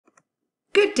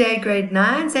Good day, grade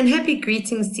 9s, and happy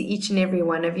greetings to each and every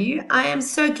one of you. I am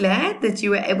so glad that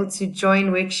you were able to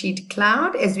join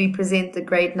WorksheetCloud as we present the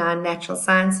grade 9 natural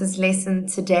sciences lesson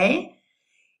today.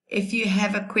 If you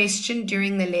have a question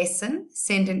during the lesson,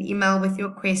 send an email with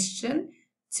your question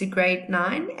to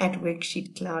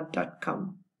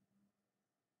grade9@worksheetcloud.com.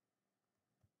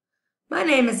 My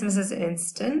name is Mrs.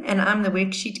 Ernston, and I'm the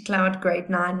WorksheetCloud grade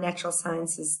 9 natural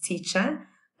sciences teacher.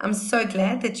 I'm so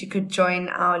glad that you could join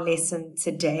our lesson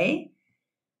today.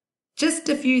 Just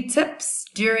a few tips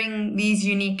during these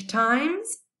unique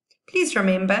times. Please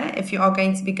remember, if you are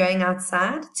going to be going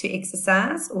outside to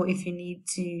exercise, or if you need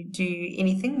to do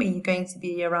anything where you're going to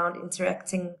be around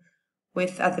interacting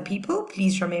with other people,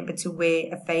 please remember to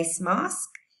wear a face mask.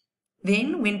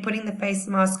 Then, when putting the face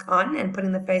mask on and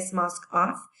putting the face mask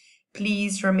off,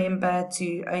 please remember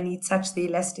to only touch the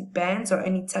elastic bands or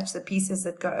only touch the pieces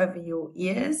that go over your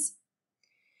ears.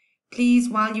 Please,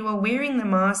 while you are wearing the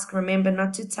mask, remember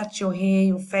not to touch your hair,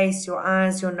 your face, your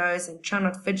eyes, your nose, and try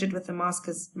not to fidget with the mask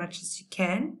as much as you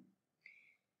can.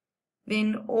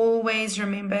 Then always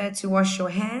remember to wash your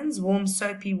hands. Warm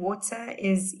soapy water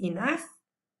is enough.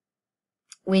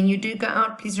 When you do go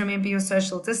out, please remember your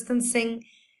social distancing.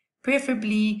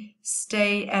 Preferably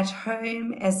stay at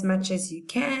home as much as you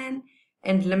can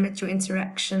and limit your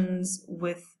interactions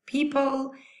with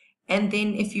people. And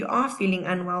then if you are feeling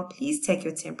unwell, please take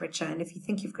your temperature. And if you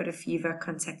think you've got a fever,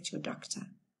 contact your doctor.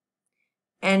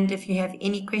 And if you have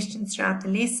any questions throughout the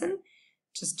lesson,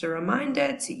 just a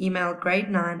reminder to email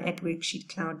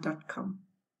grade9@worksheetcloud.com.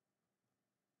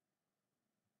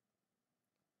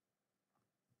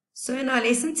 So in our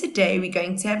lesson today, we're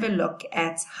going to have a look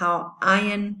at how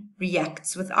iron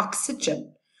reacts with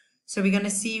oxygen. So we're going to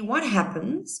see what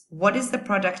happens, what is the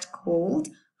product called,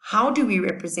 how do we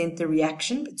represent the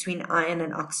reaction between iron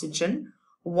and oxygen,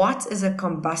 what is a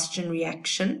combustion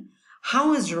reaction,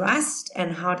 how is rust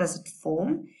and how does it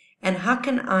form, and how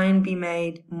can iron be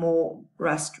made more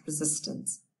rust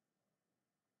resistant.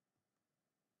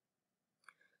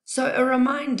 So a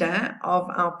reminder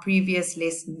of our previous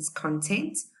lesson's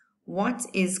content. What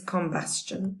is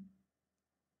combustion?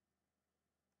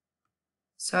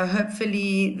 So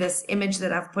hopefully this image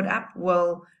that I've put up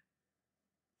will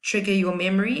trigger your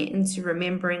memory into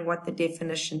remembering what the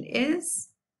definition is.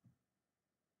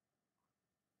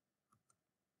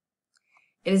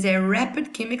 It is a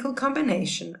rapid chemical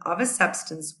combination of a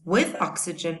substance with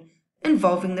oxygen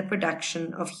involving the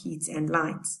production of heat and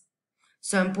light.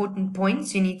 So important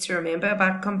points you need to remember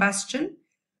about combustion.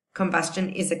 Combustion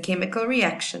is a chemical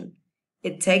reaction.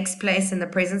 It takes place in the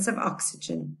presence of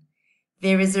oxygen.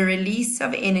 There is a release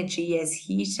of energy as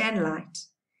heat and light.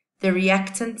 The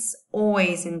reactants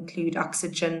always include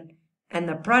oxygen, and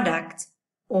the product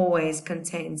always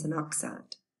contains an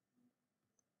oxide.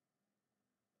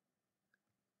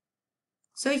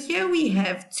 So here we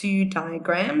have two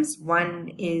diagrams. One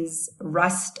is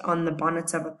rust on the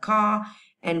bonnet of a car,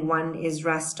 and one is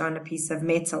rust on a piece of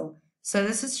metal. So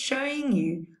this is showing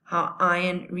you how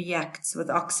iron reacts with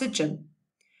oxygen.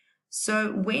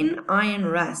 So when iron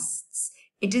rusts,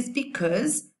 it is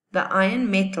because the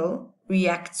iron metal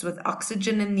reacts with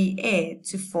oxygen in the air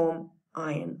to form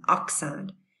iron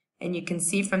oxide. And you can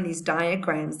see from these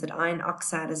diagrams that iron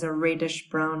oxide is a reddish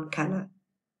brown color.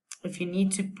 If you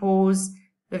need to pause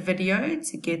the video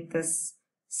to get this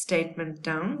statement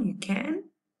down, you can.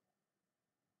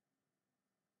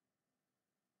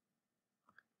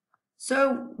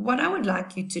 So what I would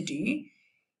like you to do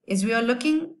is we are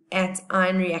looking at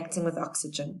iron reacting with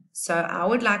oxygen. So I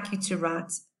would like you to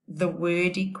write the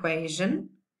word equation.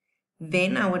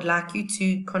 Then I would like you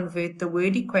to convert the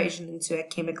word equation into a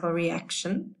chemical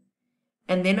reaction.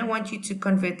 And then I want you to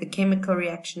convert the chemical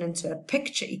reaction into a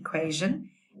picture equation.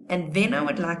 And then I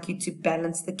would like you to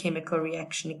balance the chemical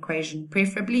reaction equation,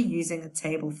 preferably using a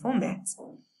table format.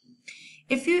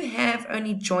 If you have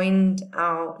only joined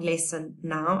our lesson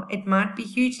now, it might be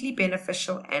hugely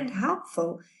beneficial and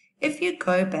helpful if you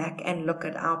go back and look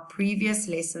at our previous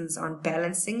lessons on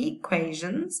balancing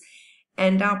equations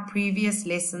and our previous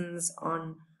lessons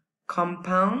on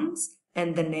compounds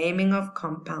and the naming of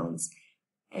compounds,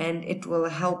 and it will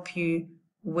help you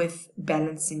with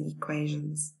balancing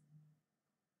equations.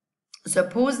 So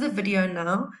pause the video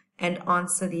now and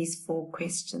answer these 4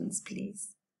 questions,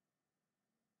 please.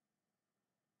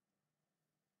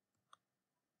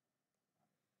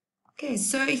 Okay,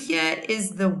 so here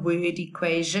is the word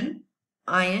equation.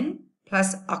 Iron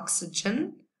plus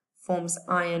oxygen forms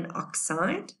iron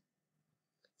oxide.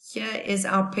 Here is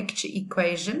our picture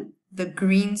equation. The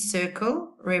green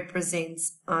circle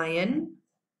represents iron.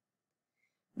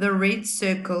 The red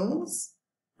circles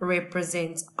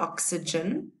represent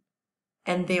oxygen.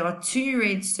 And there are 2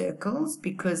 red circles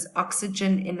because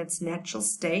oxygen in its natural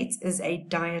state is a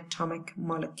diatomic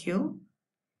molecule.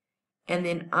 And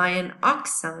then iron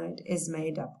oxide is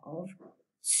made up of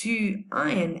 2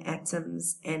 iron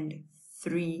atoms and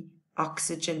 3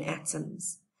 oxygen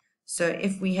atoms. So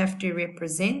if we have to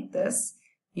represent this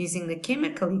using the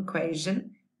chemical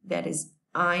equation, that is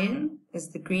iron, as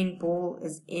the green ball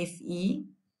is Fe,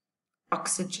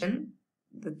 oxygen,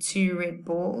 the 2 red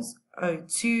balls,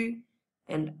 O2,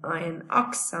 and iron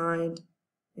oxide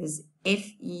is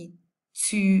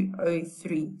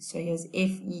Fe2O3. So here's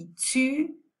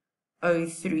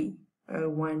Fe2O3,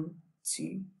 O1,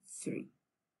 2, 3.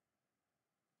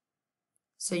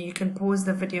 So you can pause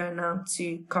the video now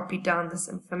to copy down this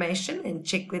information and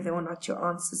check whether or not your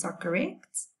answers are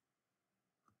correct.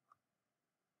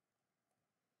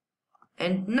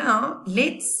 And now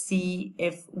let's see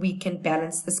if we can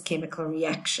balance this chemical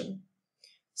reaction.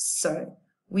 So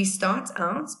we start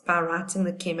out by writing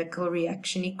the chemical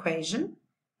reaction equation,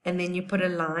 and then you put a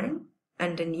line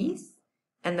underneath,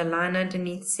 and the line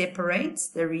underneath separates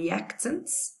the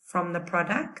reactants from the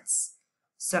products.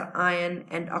 So iron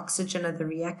and oxygen are the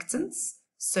reactants.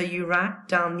 So you write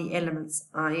down the elements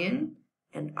iron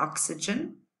and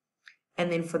oxygen. And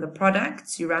then for the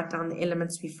products, you write down the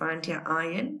elements we find here,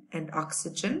 iron and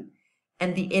oxygen.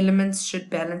 And the elements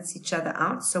should balance each other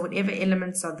out. So whatever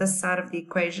elements are this side of the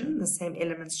equation, the same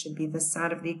elements should be this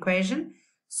side of the equation.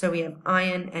 So we have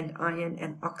iron and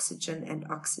oxygen and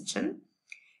oxygen.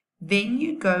 Then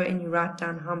you go and you write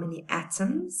down how many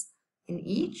atoms in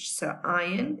each. So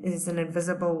iron is an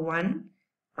invisible 1.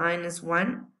 Iron is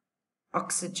 1.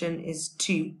 Oxygen is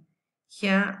 2.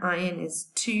 Here iron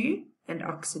is 2 and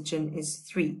oxygen is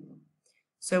 3.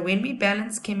 So when we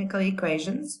balance chemical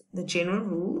equations, the general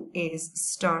rule is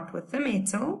start with the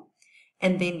metal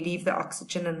and then leave the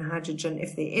oxygen and hydrogen,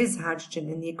 if there is hydrogen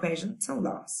in the equation, till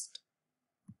last.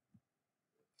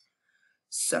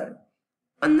 So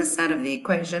on this side of the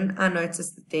equation, I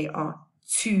notice that there are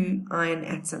 2 iron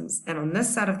atoms, and on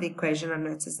this side of the equation, I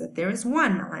notice that there is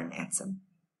 1 iron atom.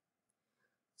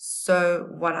 So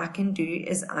what I can do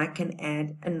is I can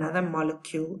add another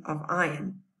molecule of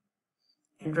iron.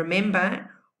 And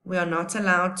remember, we are not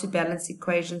allowed to balance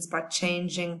equations by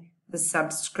changing the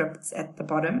subscripts at the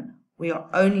bottom. We are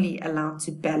only allowed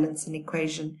to balance an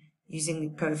equation using the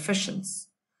coefficients.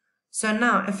 So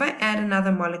now, if I add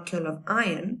another molecule of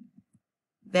iron,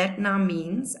 that now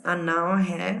means I now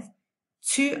have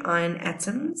 2 iron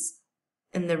atoms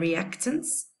in the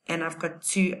reactants, and I've got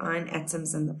 2 iron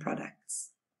atoms in the products.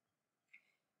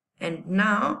 And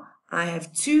now I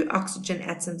have 2 oxygen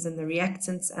atoms in the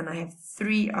reactants, and I have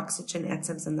 3 oxygen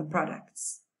atoms in the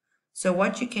products. So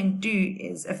what you can do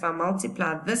is, if I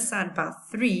multiply this side by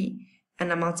 3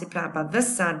 and I multiply by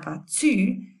this side by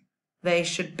 2, they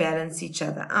should balance each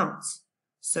other out.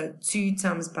 So 2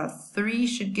 times by 3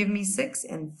 should give me 6,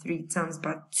 and 3 times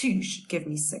by 2 should give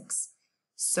me 6.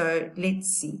 So let's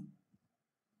see.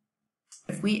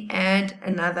 If we add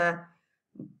another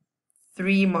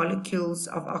 3 molecules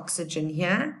of oxygen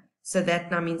here, so that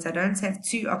now means I don't have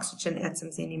 2 oxygen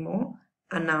atoms anymore.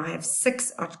 I now have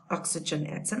 6 oxygen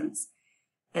atoms.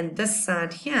 And this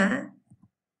side here,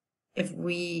 if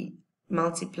we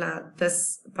multiply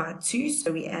this by 2,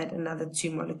 so we add another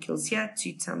 2 molecules here,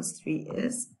 2 times 3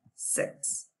 is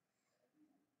 6.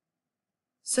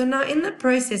 So now in the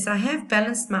process, I have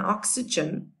balanced my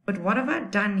oxygen, but what have I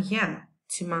done here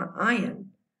to my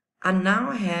iron? I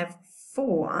now have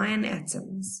 4 iron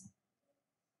atoms.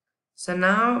 So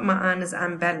now my iron is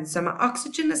unbalanced. So my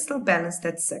oxygen is still balanced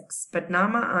at 6, but now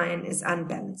my iron is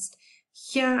unbalanced.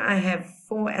 Here I have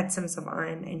 4 atoms of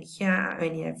iron, and here I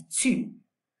only have 2.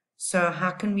 So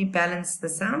how can we balance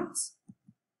this out?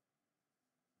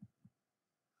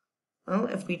 Well,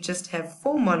 if we just have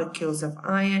 4 molecules of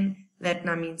iron, that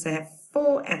now means I have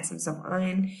 4 atoms of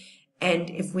iron.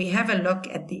 And if we have a look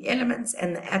at the elements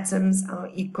and the atoms, our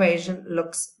equation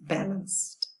looks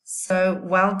balanced. So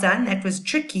well done. That was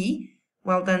tricky.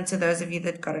 Well done to those of you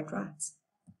that got it right.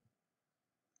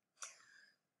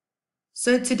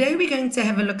 So today we're going to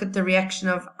have a look at the reaction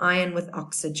of iron with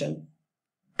oxygen.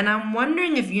 And I'm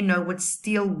wondering if you know what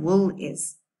steel wool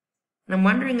is. And I'm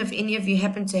wondering if any of you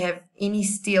happen to have any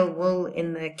steel wool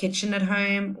in the kitchen at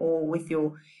home, or with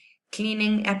your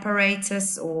cleaning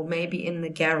apparatus, or maybe in the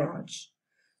garage.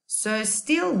 So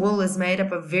steel wool is made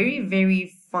up of very,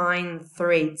 very fine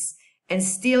threads, and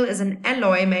steel is an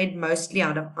alloy made mostly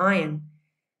out of iron.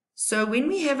 So when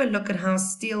we have a look at how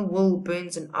steel wool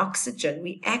burns in oxygen,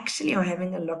 we actually are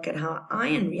having a look at how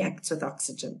iron reacts with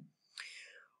oxygen.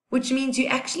 which means you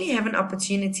actually have an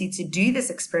opportunity to do this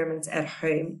experiment at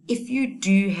home if you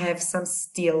do have some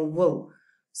steel wool.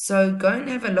 So go and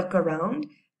have a look around.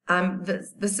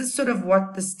 This is sort of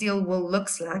what the steel wool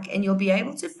looks like, and you'll be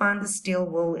able to find the steel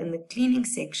wool in the cleaning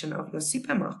section of your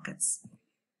supermarkets.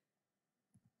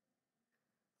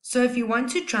 So if you want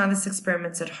to try this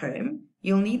experiment at home,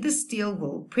 you'll need the steel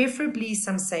wool, preferably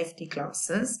some safety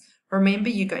glasses. Remember,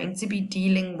 you're going to be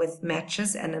dealing with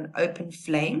matches and an open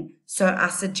flame, so I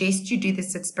suggest you do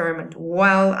this experiment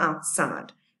well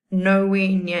outside, nowhere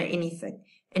near anything.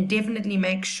 And definitely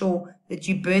make sure that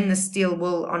you burn the steel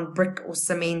wool on brick or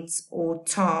cement or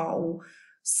tar or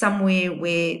somewhere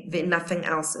where nothing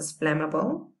else is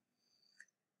flammable.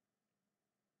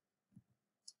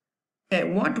 Okay,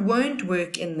 what won't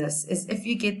work in this is if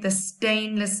you get the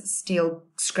stainless steel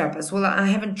scrubbers. Well, I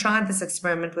haven't tried this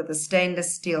experiment with the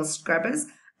stainless steel scrubbers.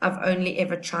 I've only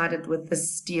ever tried it with the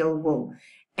steel wool.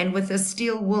 And with the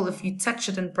steel wool, if you touch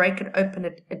it and break it open,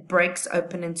 it breaks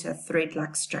open into a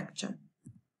thread-like structure.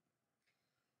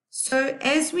 So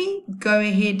as we go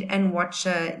ahead and watch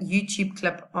a YouTube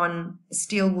clip on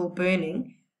steel wool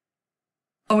burning,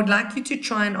 I would like you to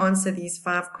try and answer these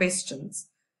 5 questions.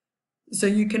 So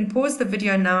you can pause the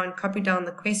video now and copy down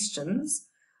the questions,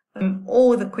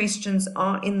 or the questions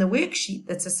are in the worksheet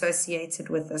that's associated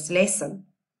with this lesson.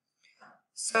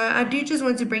 So I do just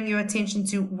want to bring your attention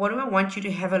to what do I want you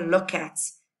to have a look at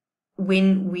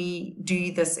when we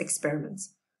do this experiment.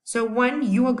 So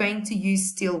 1, you are going to use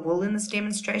steel wool in this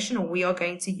demonstration, or we are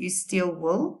going to use steel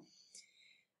wool.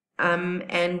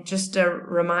 And just a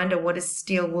reminder, what is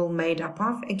steel wool made up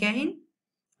of again?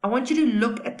 I want you to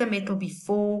look at the metal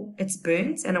before it's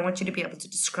burnt, and I want you to be able to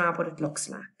describe what it looks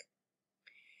like.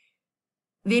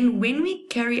 Then when we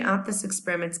carry out this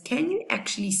experiment, can you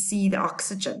actually see the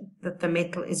oxygen that the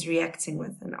metal is reacting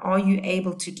with? And are you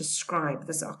able to describe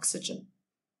this oxygen?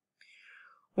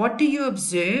 What do you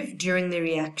observe during the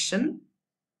reaction?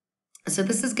 So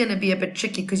this is going to be a bit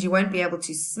tricky because you won't be able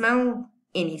to smell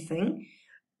anything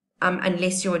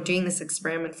unless you're doing this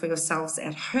experiment for yourselves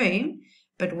at home.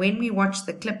 But when we watch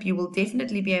the clip, you will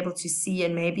definitely be able to see,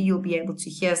 and maybe you'll be able to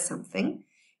hear something.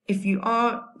 If you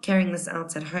are carrying this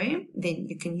out at home, then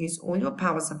you can use all your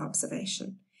powers of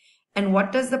observation. And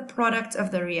what does the product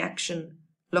of the reaction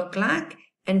look like?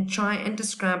 And try and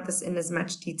describe this in as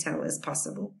much detail as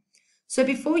possible. So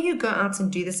before you go out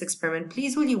and do this experiment,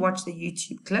 please will you watch the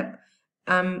YouTube clip.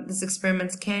 This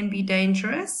experiment can be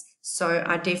dangerous, so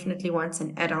I definitely want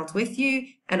an adult with you,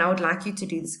 and I would like you to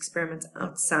do this experiment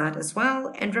outside as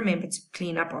well, and remember to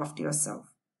clean up after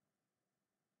yourself.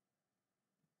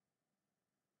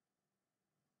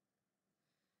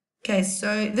 Okay,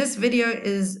 so this video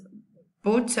is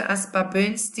brought to us by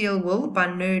Burnt Steel Wool by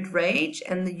Nerd Rage,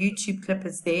 and the YouTube clip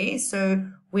is there. So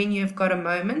when you've got a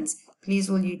moment, please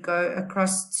will you go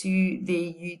across to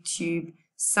the YouTube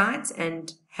site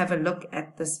and have a look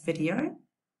at this video.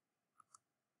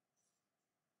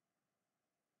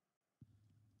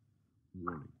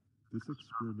 Warning. This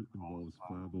experiment involves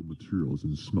flammable materials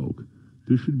and smoke.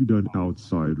 This should be done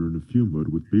outside or in a fume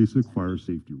hood with basic fire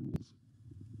safety rules.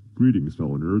 Greetings,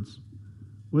 fellow nerds.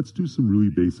 Let's do some really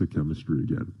basic chemistry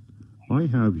again. I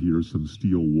have here some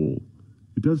steel wool.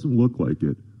 It doesn't look like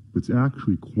it, but it's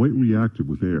actually quite reactive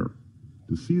with air.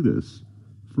 To see this,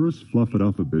 first fluff it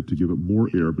up a bit to give it more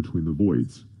air between the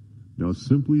voids. Now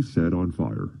simply set on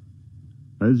fire.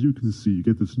 As you can see, you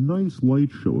get this nice light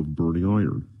show of burning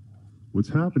iron. What's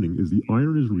happening is the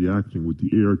iron is reacting with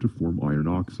the air to form iron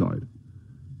oxide.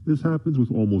 This happens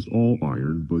with almost all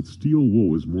iron, but steel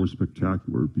wool is more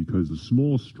spectacular because the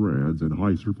small strands and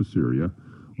high surface area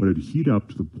let it heat up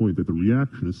to the point that the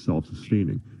reaction is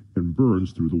self-sustaining and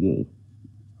burns through the wool.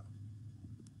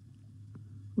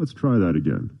 Let's try that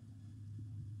again.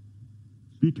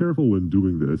 Be careful when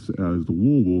doing this, as the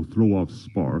wool will throw off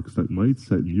sparks that might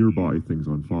set nearby things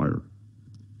on fire.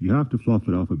 You have to fluff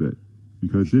it up a bit,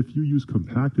 because if you use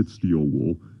compacted steel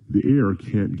wool, the air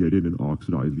can't get in and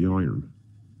oxidize the iron.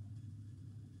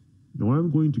 Now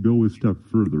I'm going to go a step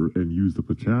further and use the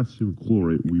potassium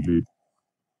chlorate we made.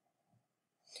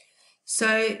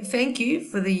 So thank you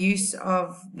for the use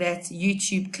of that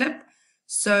YouTube clip.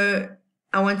 So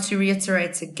I want to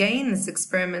reiterate again, this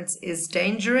experiment is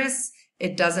dangerous.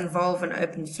 It does involve an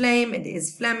open flame. It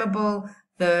is flammable.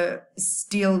 The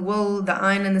steel wool, the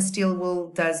iron in the steel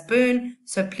wool does burn.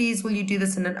 So please will you do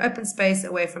this in an open space,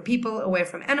 away from people, away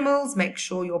from animals. Make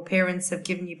sure your parents have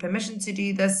given you permission to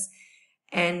do this.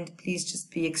 And please just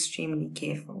be extremely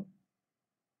careful.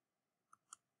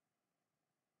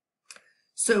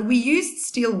 So we used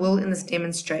steel wool in this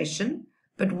demonstration,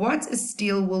 but what is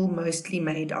steel wool mostly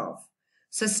made of?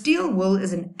 So steel wool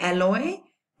is an alloy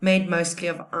made mostly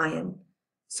of iron.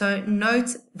 So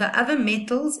note the other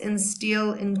metals in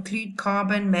steel include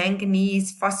carbon,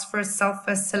 manganese, phosphorus,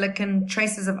 sulfur, silicon,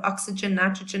 traces of oxygen,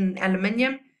 nitrogen, and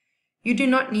aluminium. You do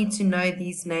not need to know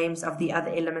these names of the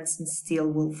other elements in steel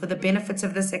wool. For the benefit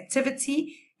of this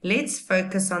activity, let's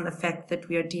focus on the fact that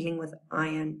we are dealing with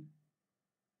iron.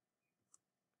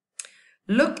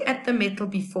 Look at the metal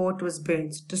before it was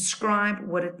burnt. Describe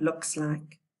what it looks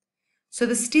like. So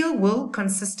the steel wool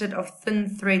consisted of thin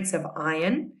threads of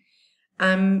iron.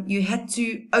 You had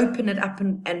to open it up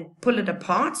and pull it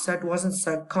apart so it wasn't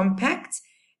so compact.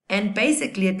 And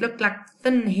basically it looked like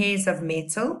thin hairs of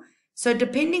metal. So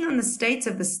depending on the state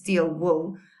of the steel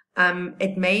wool,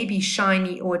 it may be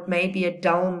shiny or it may be a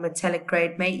dull metallic gray.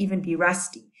 It may even be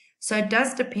rusty. So it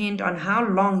does depend on how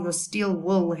long your steel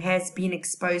wool has been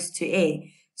exposed to air.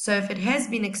 So if it has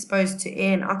been exposed to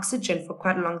air and oxygen for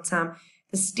quite a long time,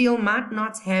 the steel might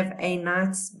not have a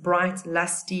nice, bright,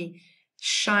 lusty,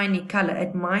 shiny color.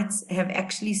 It might have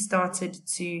actually started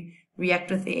to react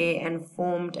with the air and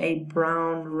formed a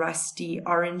brown, rusty,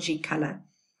 orangey color.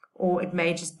 Or it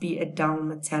may just be a dull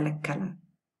metallic color.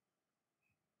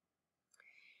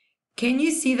 Can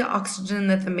you see the oxygen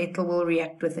that the metal will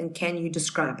react with, and can you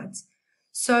describe it?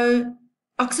 So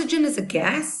oxygen is a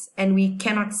gas and we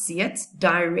cannot see it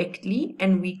directly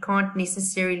and we can't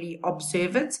necessarily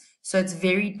observe it. So it's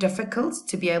very difficult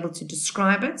to be able to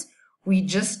describe it. We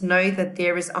just know that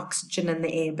there is oxygen in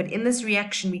the air, but in this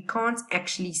reaction we can't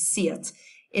actually see it.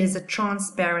 It is a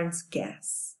transparent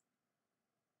gas.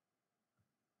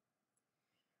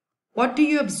 What do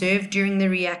you observe during the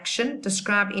reaction?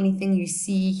 Describe anything you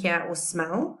see, hear, or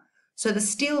smell. So the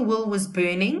steel wool was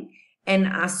burning, and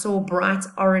I saw bright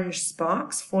orange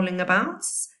sparks falling about.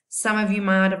 Some of you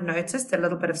might have noticed a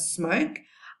little bit of smoke.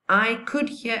 I could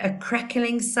hear a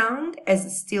crackling sound as the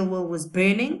steel wool was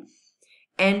burning.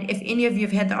 And if any of you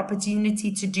have had the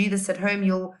opportunity to do this at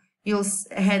home,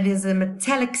 there's a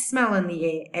metallic smell in the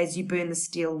air as you burn the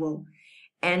steel wool.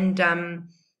 And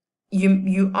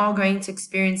you are going to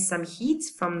experience some heat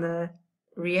from the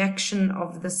reaction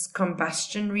of this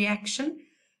combustion reaction.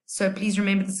 So please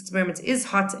remember this experiment is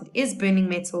hot, it is burning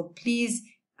metal. Please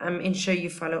ensure you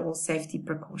follow all safety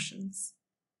precautions.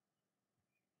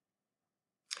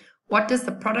 What does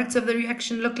the product of the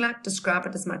reaction look like? Describe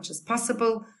it as much as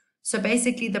possible. So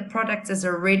basically the product is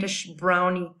a reddish,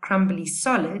 browny, crumbly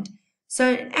solid.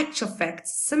 So in actual fact,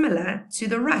 similar to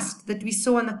the rust that we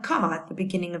saw in the car at the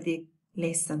beginning of the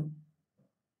lesson.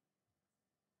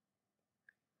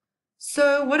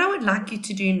 So what I would like you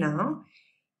to do now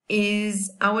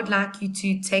is I would like you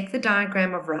to take the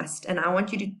diagram of rust and I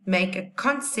want you to make a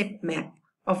concept map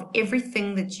of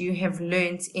everything that you have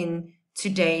learned in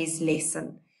today's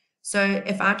lesson. So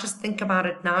if I just think about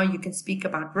it now, you can speak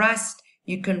about rust,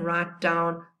 you can write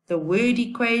down the word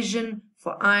equation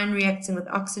for iron reacting with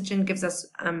oxygen gives us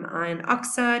iron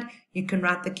oxide. You can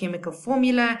write the chemical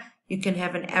formula. You can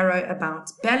have an arrow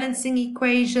about balancing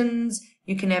equations.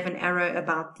 You can have an arrow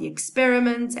about the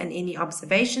experiment and any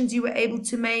observations you were able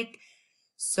to make.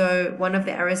 So one of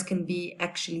the arrows can be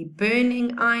actually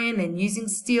burning iron and using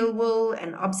steel wool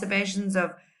and observations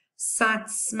of sight,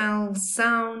 smell,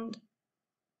 sound.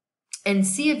 And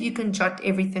see if you can jot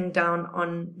everything down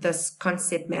on this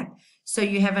concept map. So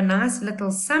you have a nice little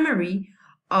summary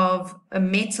of a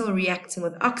metal reacting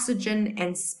with oxygen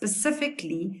and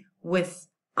specifically with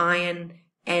iron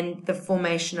and the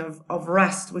formation of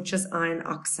rust, which is iron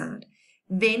oxide.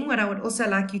 Then what I would also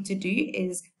like you to do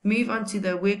is move on to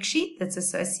the worksheet that's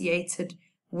associated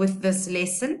with this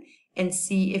lesson and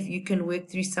see if you can work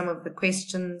through some of the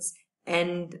questions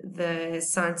and the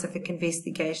scientific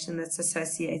investigation that's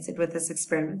associated with this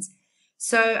experiment.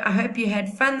 So I hope you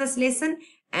had fun this lesson,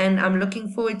 and I'm looking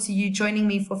forward to you joining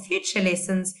me for future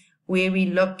lessons where we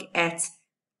look at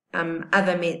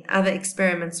other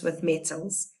experiments with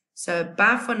metals. So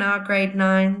bye for now, grade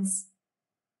 9s.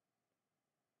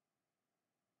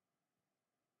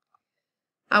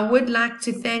 I would like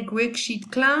to thank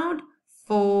WorksheetCloud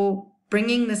for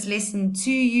bringing this lesson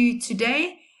to you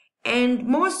today, and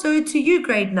more so to you,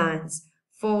 grade 9s,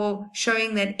 for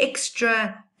showing that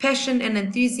extra passion and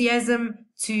enthusiasm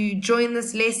to join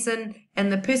this lesson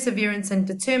and the perseverance and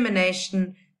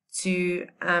determination to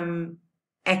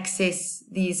access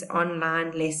these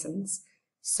online lessons.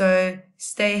 So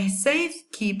stay safe,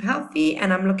 keep healthy,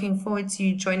 and I'm looking forward to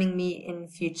you joining me in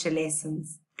future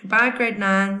lessons. Goodbye, grade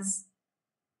 9s.